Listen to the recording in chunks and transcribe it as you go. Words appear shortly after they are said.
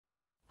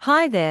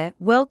Hi there,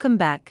 welcome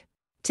back.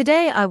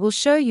 Today I will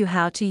show you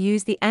how to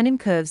use the Anim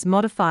Curves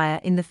modifier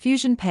in the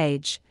Fusion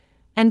page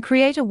and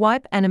create a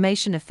wipe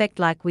animation effect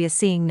like we are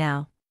seeing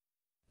now.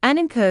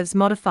 Anim Curves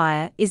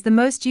modifier is the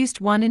most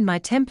used one in my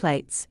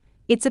templates.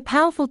 It's a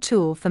powerful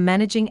tool for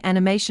managing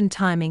animation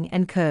timing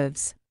and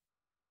curves.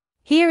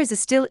 Here is a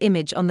still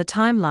image on the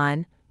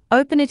timeline.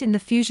 Open it in the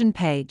Fusion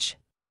page.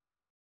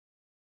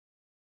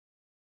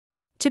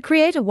 To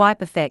create a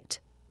wipe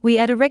effect, we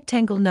add a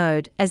rectangle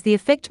node as the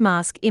effect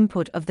mask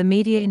input of the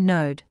media in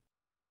node.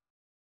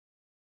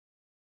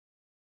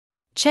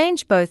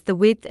 Change both the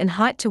width and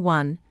height to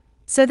 1,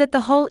 so that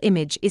the whole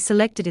image is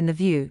selected in the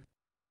view.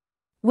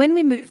 When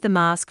we move the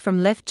mask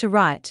from left to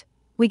right,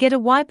 we get a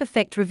wipe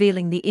effect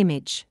revealing the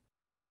image.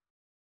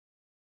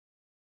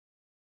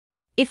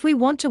 If we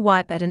want to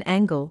wipe at an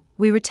angle,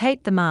 we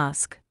rotate the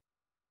mask.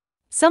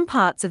 Some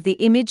parts of the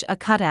image are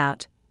cut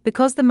out,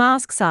 because the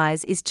mask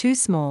size is too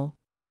small.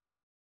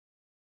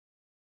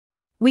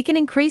 We can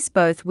increase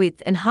both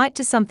width and height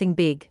to something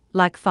big,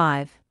 like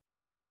 5.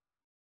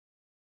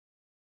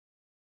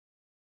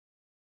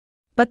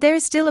 But there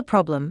is still a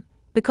problem,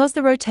 because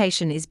the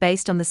rotation is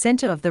based on the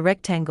center of the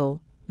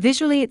rectangle.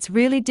 Visually it's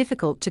really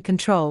difficult to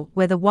control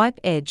where the wipe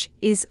edge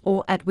is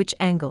or at which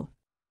angle.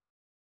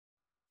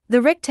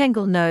 The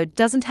rectangle node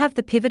doesn't have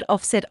the pivot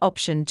offset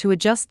option to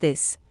adjust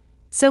this,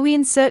 so we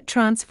insert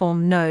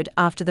transform node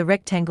after the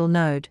rectangle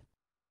node.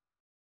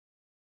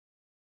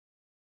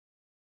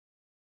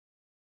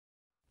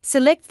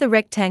 Select the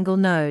rectangle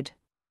node.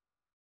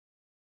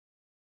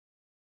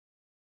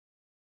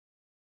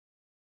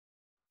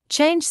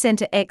 Change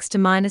center X to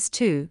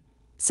 -2,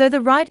 so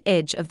the right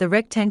edge of the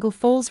rectangle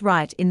falls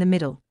right in the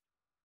middle.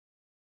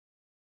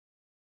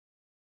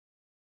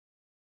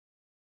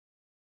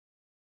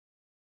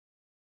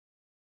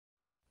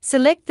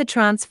 Select the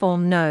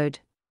transform node.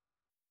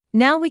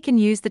 Now we can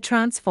use the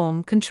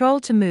transform control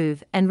to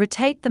move and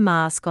rotate the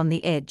mask on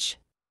the edge.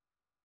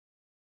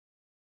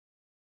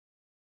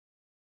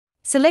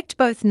 Select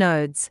both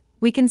nodes.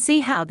 We can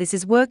see how this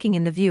is working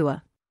in the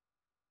viewer.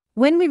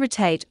 When we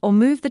rotate or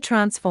move the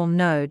transform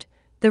node,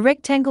 the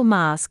rectangle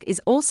mask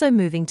is also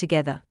moving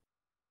together.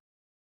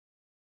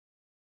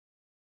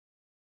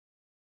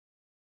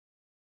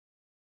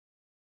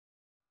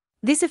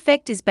 This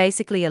effect is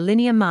basically a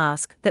linear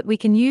mask that we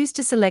can use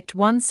to select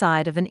one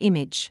side of an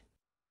image.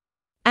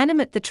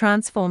 Animate the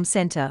transform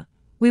center.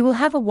 We will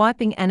have a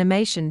wiping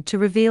animation to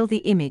reveal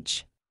the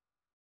image.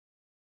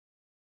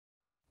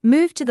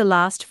 Move to the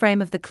last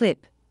frame of the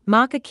clip.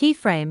 Mark a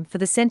keyframe for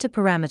the center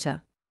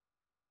parameter.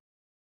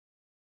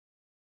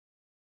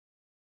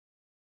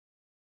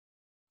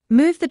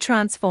 Move the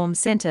transform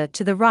center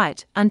to the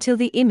right until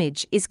the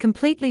image is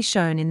completely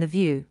shown in the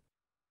view.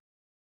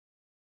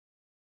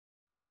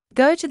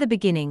 Go to the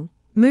beginning,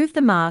 move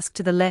the mask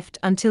to the left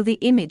until the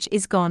image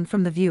is gone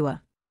from the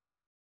viewer.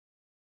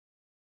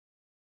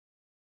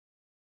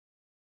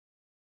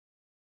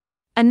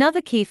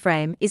 Another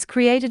keyframe is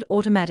created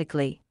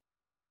automatically.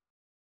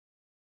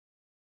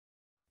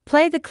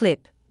 Play the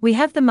clip. We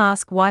have the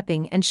mask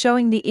wiping and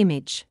showing the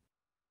image.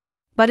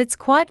 But it's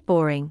quite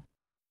boring.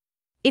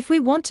 If we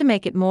want to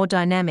make it more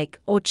dynamic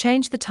or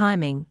change the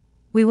timing,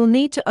 we will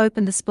need to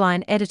open the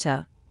spline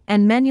editor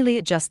and manually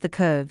adjust the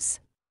curves.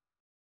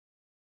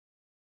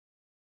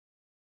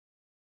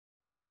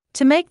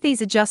 To make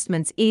these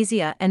adjustments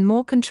easier and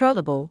more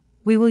controllable,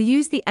 we will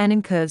use the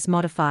Anim Curves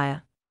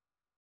modifier.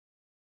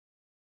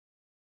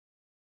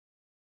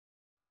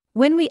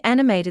 When we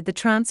animated the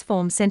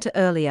transform center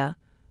earlier,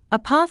 a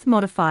path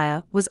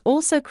modifier was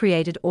also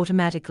created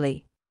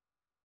automatically.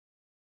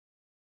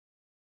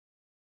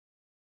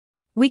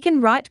 We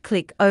can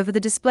right-click over the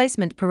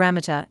displacement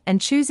parameter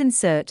and choose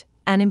Insert,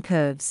 Anim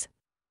Curves,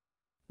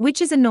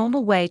 which is a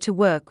normal way to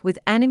work with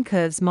Anim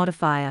Curves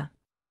modifier.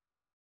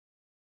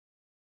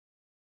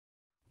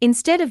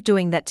 Instead of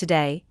doing that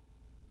today,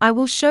 I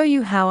will show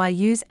you how I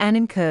use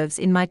Anim Curves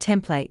in my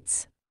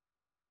templates.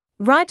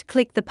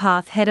 Right-click the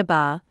path header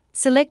bar,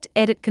 select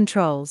Edit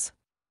Controls.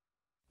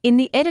 In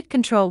the Edit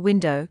Control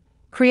window,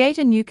 create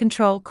a new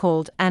control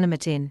called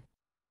Animate In.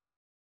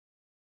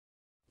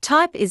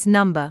 Type is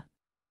number.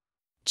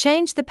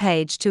 Change the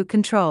page to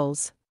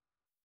Controls.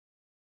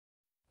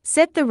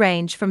 Set the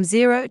range from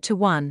 0 to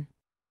 1.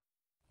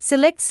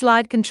 Select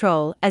Slide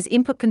Control as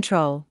input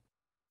control.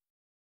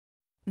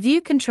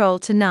 View Control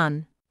to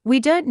None. We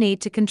don't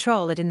need to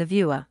control it in the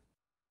viewer.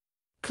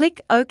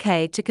 Click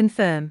OK to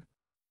confirm.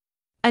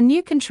 A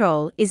new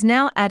control is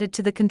now added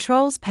to the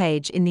Controls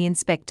page in the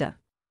inspector.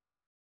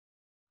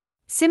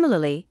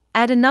 Similarly,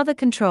 add another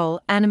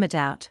control, Animate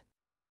Out.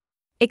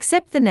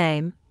 Except the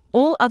name,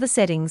 all other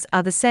settings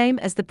are the same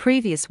as the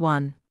previous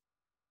one.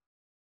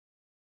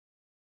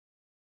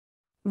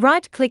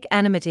 Right-click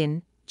Animate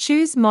In,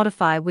 choose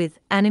Modify with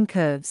Anim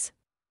Curves.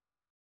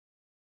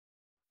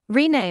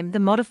 Rename the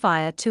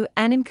modifier to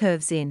Anim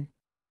Curves In.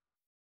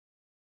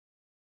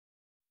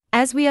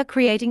 As we are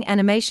creating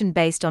animation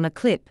based on a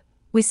clip,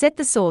 we set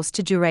the source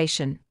to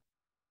duration.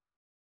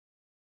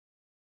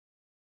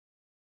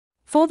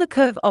 For the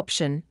curve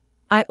option,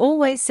 I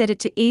always set it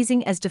to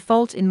easing as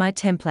default in my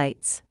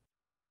templates.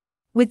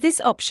 With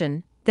this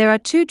option, there are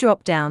two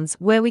drop-downs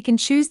where we can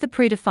choose the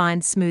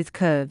predefined smooth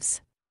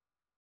curves.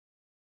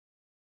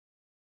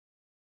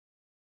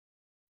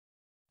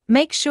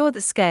 Make sure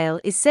the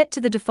scale is set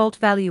to the default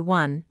value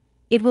 1,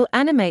 it will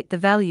animate the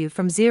value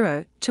from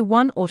 0 to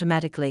 1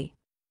 automatically.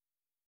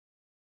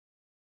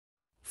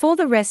 For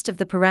the rest of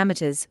the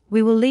parameters,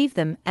 we will leave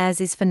them as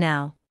is for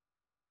now.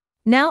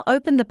 Now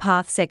open the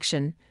path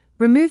section,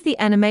 remove the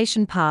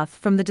animation path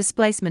from the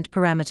displacement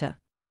parameter.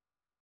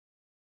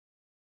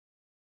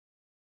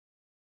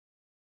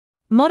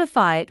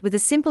 Modify it with a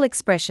simple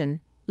expression,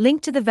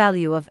 linked to the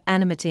value of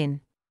animate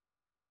in.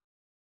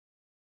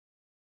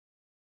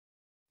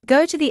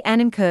 Go to the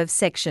Anim Curves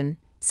section,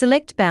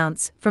 select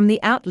Bounce from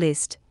the Out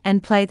list,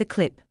 and play the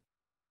clip.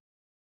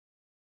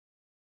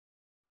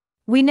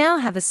 We now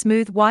have a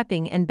smooth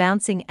wiping and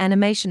bouncing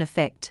animation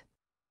effect.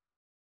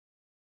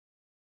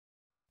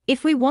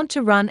 If we want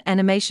to run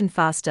animation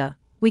faster,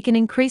 we can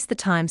increase the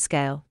time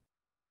scale.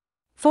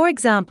 For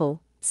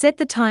example, set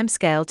the time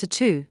scale to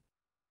 2.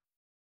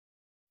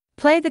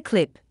 Play the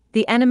clip,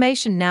 the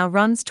animation now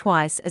runs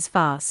twice as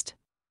fast.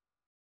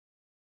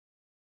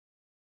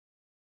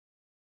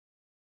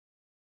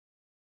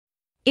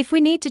 If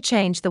we need to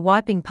change the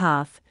wiping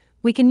path,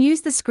 we can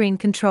use the screen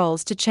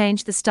controls to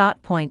change the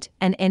start point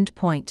and end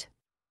point.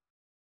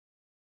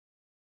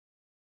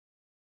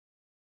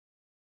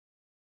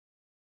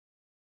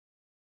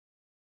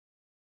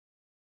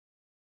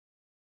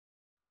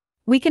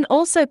 We can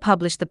also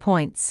publish the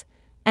points,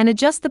 and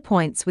adjust the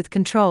points with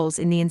controls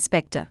in the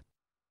inspector.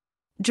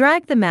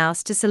 Drag the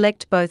mouse to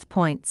select both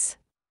points.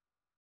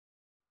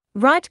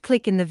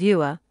 Right-click in the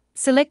viewer,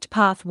 select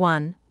Path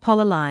 1,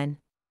 Polyline.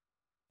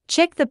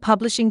 Check the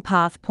Publishing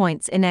Path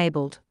Points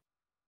enabled.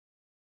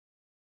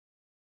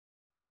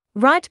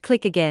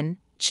 Right-click again,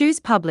 choose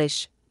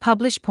Publish,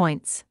 Publish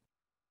Points.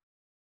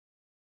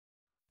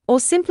 Or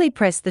simply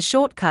press the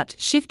shortcut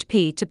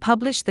Shift-P to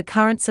publish the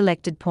current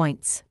selected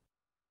points.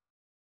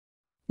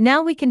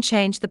 Now we can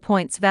change the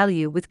points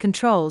value with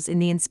controls in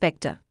the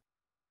inspector.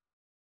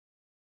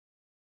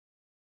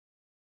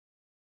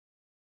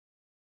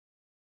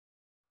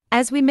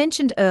 As we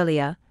mentioned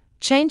earlier,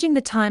 changing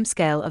the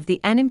timescale of the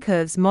Anim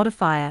Curves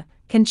modifier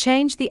can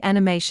change the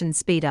animation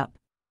speedup.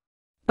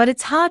 But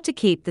it's hard to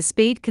keep the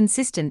speed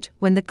consistent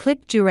when the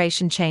clip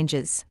duration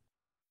changes.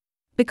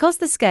 Because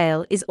the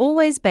scale is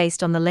always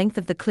based on the length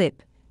of the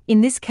clip,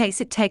 in this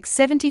case it takes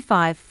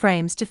 75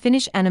 frames to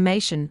finish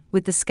animation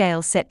with the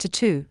scale set to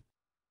 2.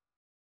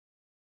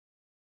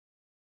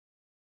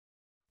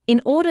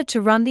 In order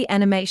to run the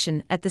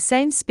animation at the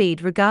same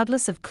speed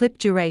regardless of clip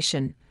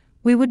duration,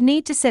 we would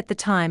need to set the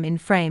time in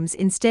frames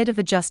instead of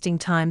adjusting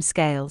time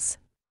scales.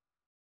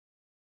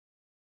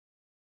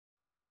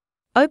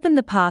 Open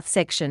the Path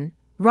section,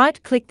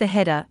 right-click the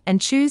header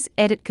and choose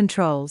Edit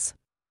Controls.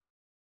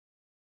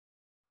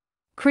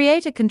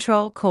 Create a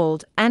control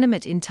called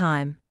Animate in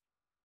Time.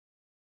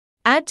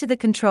 Add to the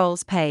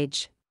Controls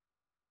page.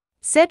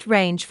 Set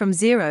range from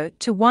 0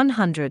 to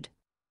 100.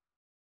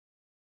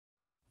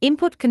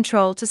 Input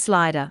control to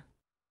slider.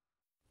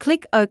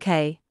 Click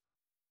OK.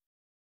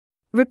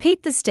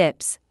 Repeat the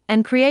steps,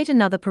 and create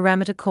another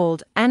parameter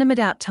called Animate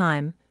Out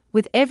Time,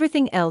 with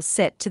everything else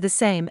set to the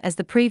same as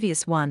the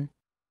previous one.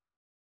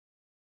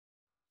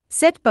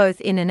 Set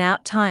both in and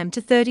out time to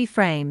 30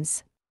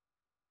 frames.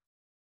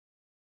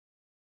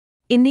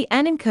 In the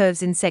Anim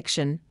Curves in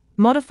section,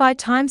 modify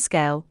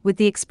timescale with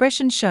the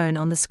expression shown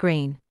on the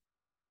screen.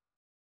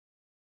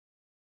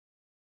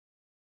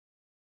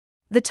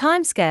 The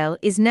timescale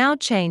is now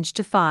changed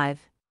to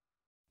 5.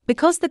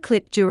 Because the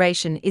clip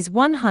duration is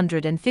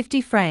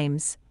 150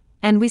 frames,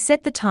 and we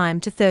set the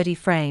time to 30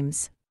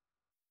 frames.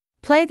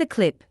 Play the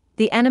clip,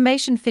 the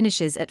animation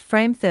finishes at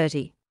frame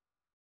 30.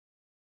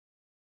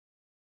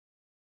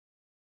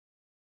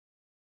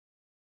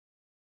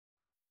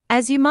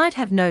 As you might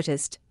have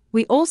noticed,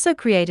 we also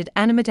created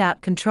Animate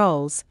Out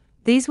controls.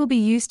 These will be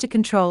used to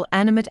control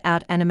Animate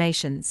Out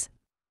animations.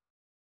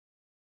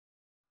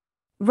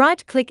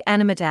 Right-click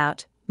Animate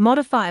Out,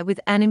 modify with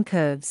Anim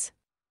Curves.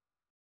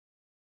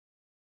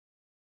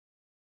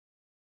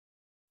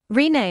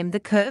 Rename the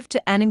curve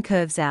to Anim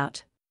Curves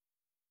Out.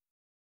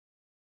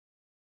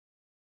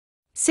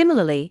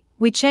 Similarly,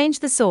 we change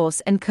the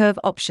source and curve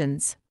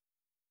options.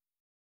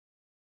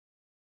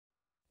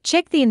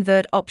 Check the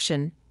invert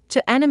option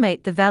to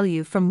animate the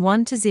value from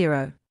 1 to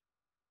 0.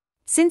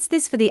 Since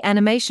this for the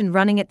animation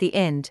running at the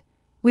end,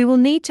 we will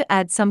need to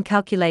add some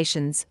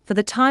calculations for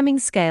the timing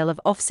scale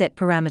of offset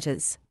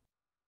parameters.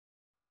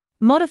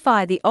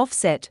 Modify the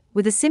offset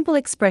with a simple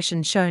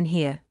expression shown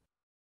here.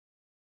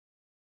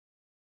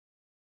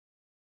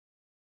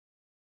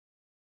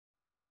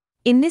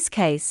 In this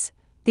case,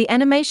 the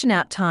animation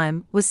out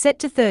time was set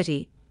to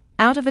 30.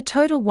 Out of a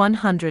total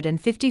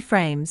 150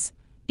 frames,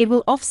 it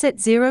will offset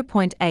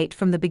 0.8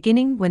 from the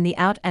beginning when the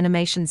out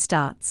animation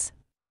starts.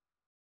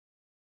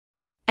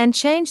 And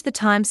change the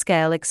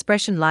timescale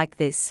expression like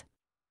this.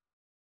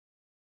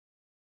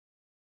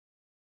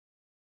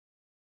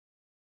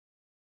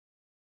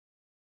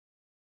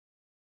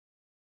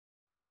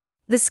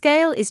 The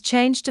scale is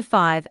changed to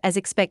 5 as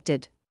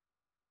expected.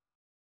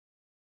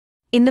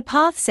 In the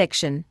path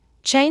section,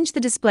 change the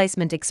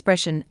displacement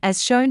expression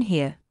as shown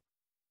here.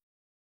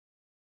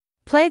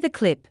 Play the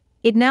clip.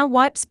 It now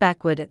wipes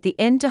backward at the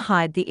end to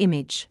hide the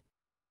image.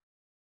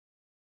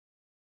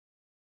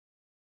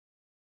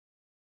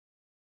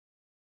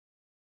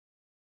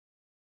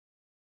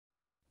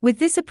 With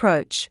this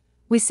approach,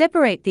 we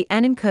separate the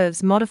Anim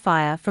curve's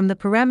modifier from the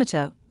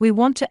parameter we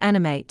want to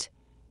animate.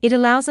 It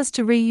allows us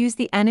to reuse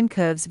the Anim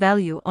curve's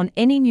value on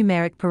any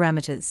numeric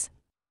parameters.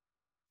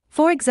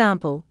 For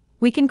example,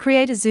 we can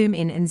create a zoom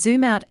in and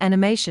zoom out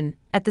animation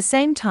at the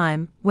same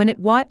time when it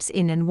wipes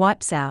in and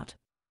wipes out.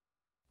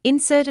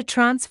 Insert a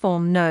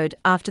transform node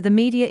after the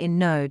media in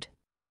node.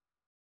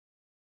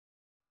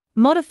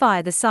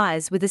 Modify the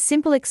size with a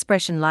simple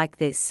expression like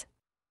this.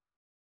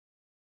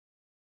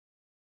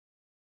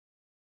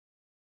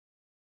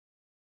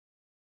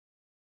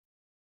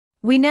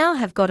 We now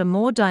have got a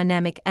more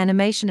dynamic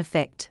animation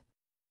effect.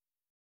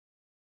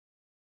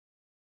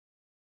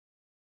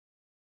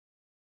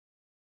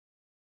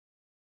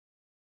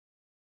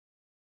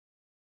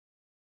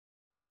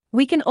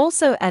 We can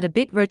also add a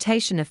bit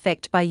rotation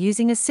effect by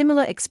using a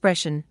similar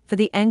expression for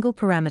the angle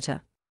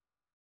parameter.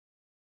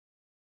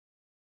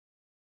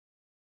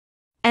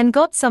 And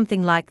got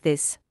something like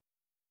this.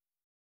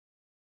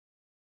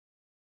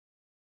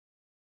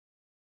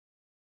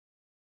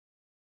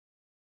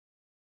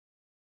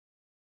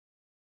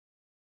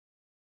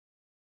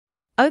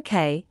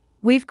 Okay,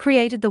 we've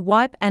created the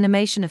wipe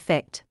animation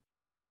effect.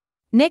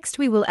 Next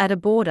we will add a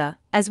border,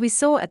 as we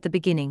saw at the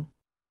beginning.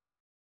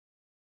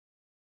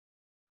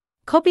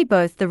 Copy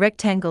both the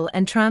rectangle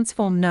and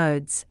transform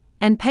nodes,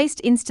 and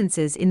paste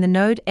instances in the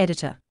node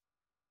editor.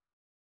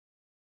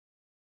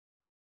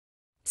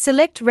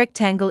 Select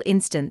rectangle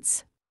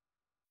instance.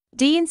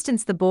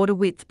 Deinstance the border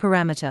width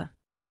parameter.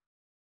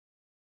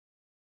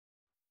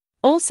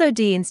 Also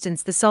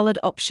deinstance the solid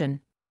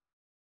option.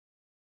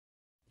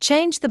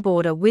 Change the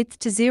border width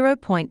to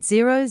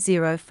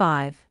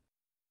 0.005.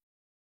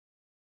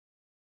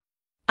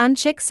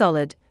 Uncheck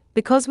solid,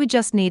 because we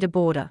just need a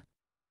border.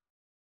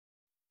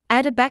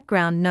 Add a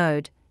background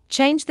node,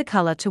 change the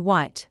color to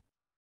white.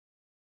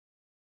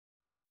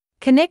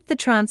 Connect the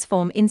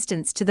transform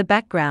instance to the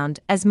background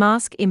as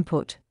mask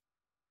input.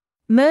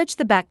 Merge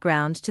the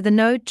background to the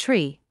node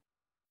tree.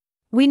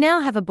 We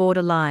now have a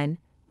border line,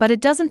 but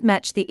it doesn't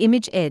match the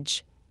image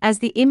edge, as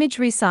the image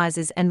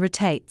resizes and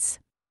rotates.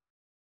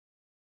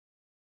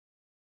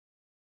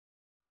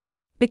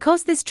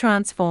 Because this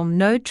transform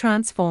node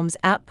transforms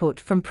output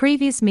from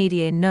previous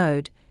media in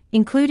node,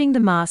 including the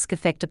mask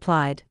effect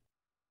applied.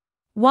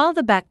 While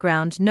the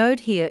background node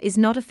here is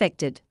not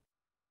affected.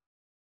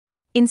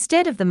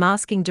 Instead of the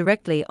masking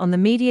directly on the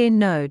media in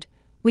node,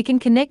 we can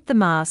connect the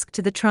mask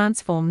to the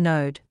transform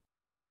node.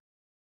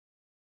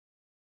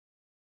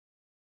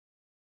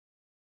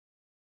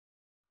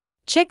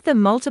 Check the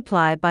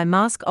Multiply by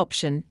Mask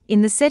option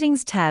in the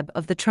Settings tab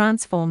of the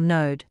transform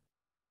node.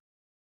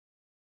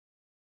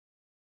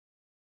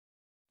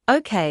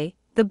 OK,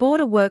 the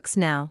border works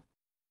now.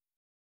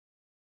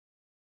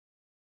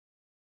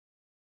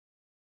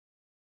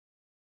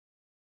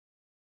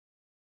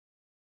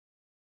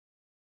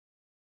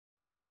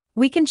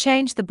 We can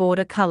change the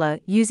border color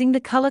using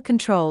the color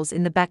controls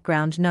in the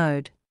background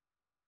node.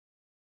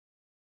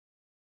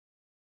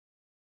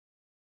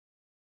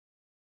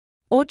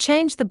 Or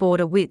change the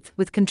border width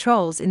with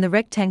controls in the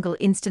rectangle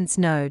instance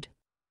node.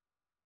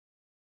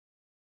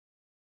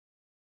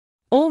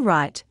 All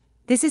right.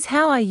 This is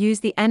how I use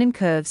the Anim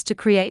curves to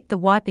create the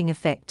wiping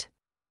effect.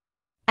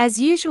 As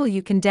usual,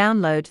 you can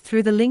download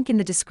through the link in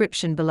the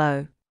description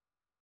below.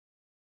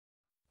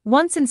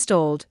 Once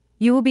installed,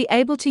 you will be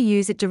able to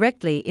use it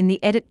directly in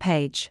the edit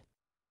page.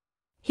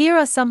 Here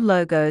are some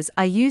logos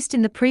I used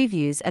in the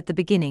previews at the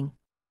beginning.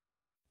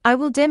 I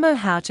will demo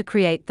how to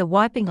create the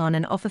wiping on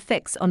and off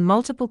effects on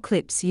multiple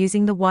clips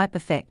using the wipe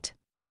effect.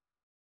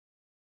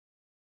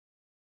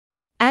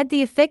 Add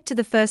the effect to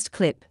the first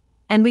clip,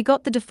 and we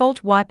got the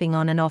default wiping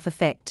on and off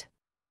effect.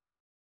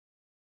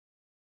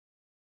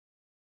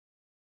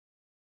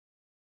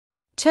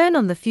 Turn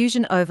on the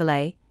Fusion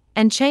overlay,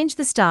 and change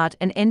the start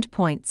and end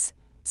points,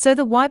 so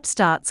the wipe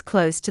starts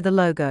close to the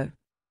logo.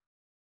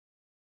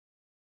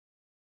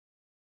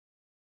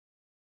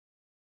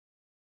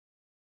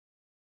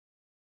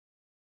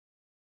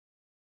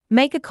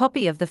 Make a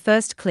copy of the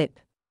first clip.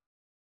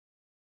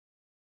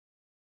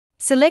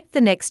 Select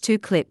the next two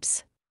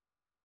clips.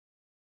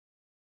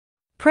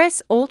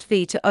 Press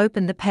Alt-V to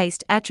open the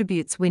Paste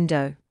Attributes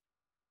window.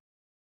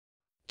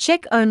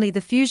 Check only the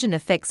Fusion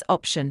Effects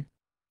option.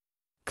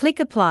 Click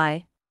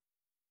Apply.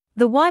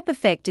 The wipe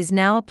effect is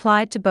now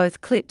applied to both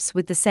clips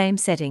with the same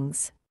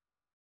settings.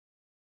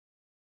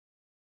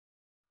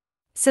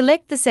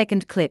 Select the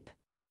second clip.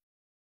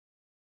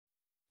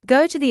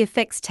 Go to the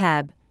Effects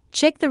tab,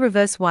 check the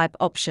Reverse Wipe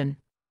option.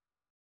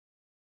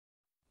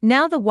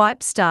 Now the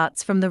wipe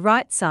starts from the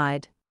right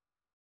side.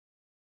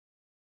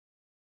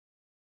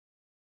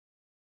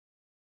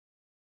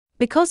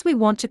 Because we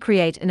want to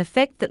create an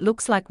effect that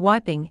looks like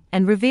wiping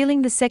and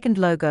revealing the second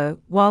logo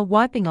while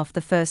wiping off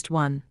the first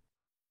one.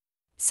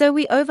 So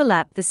we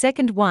overlap the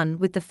second one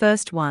with the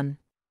first one.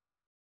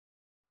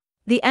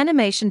 The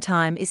animation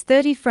time is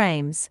 30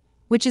 frames,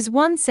 which is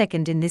 1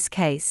 second in this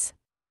case.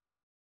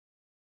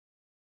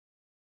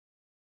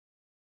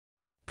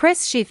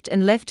 Press Shift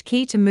and left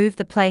key to move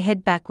the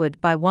playhead backward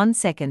by 1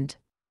 second.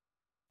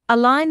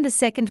 Align the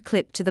second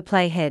clip to the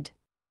playhead.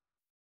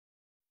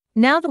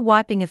 Now the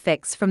wiping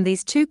effects from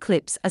these two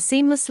clips are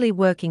seamlessly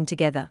working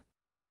together.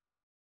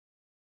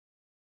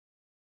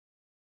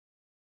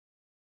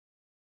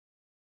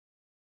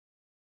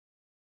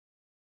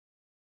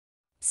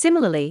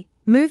 Similarly,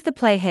 move the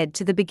playhead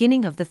to the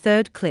beginning of the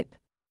third clip.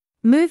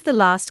 Move the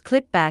last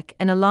clip back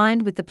and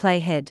align with the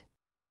playhead.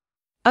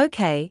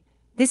 Okay,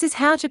 this is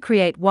how to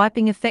create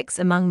wiping effects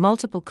among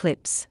multiple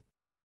clips.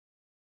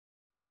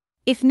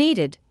 If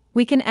needed,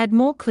 we can add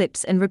more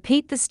clips and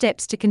repeat the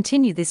steps to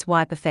continue this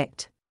wipe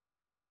effect.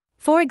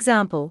 For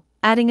example,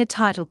 adding a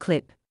title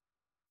clip.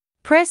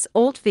 Press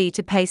Alt-V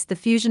to paste the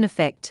fusion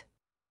effect.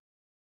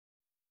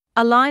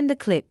 Align the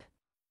clip.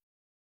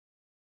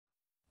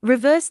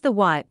 Reverse the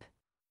wipe.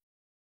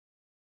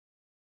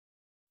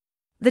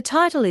 The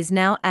title is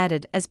now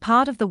added as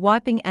part of the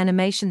wiping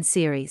animation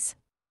series.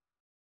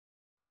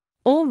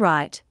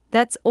 Alright,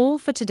 that's all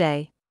for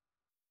today.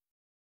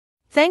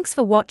 Thanks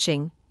for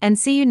watching, and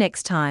see you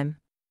next time.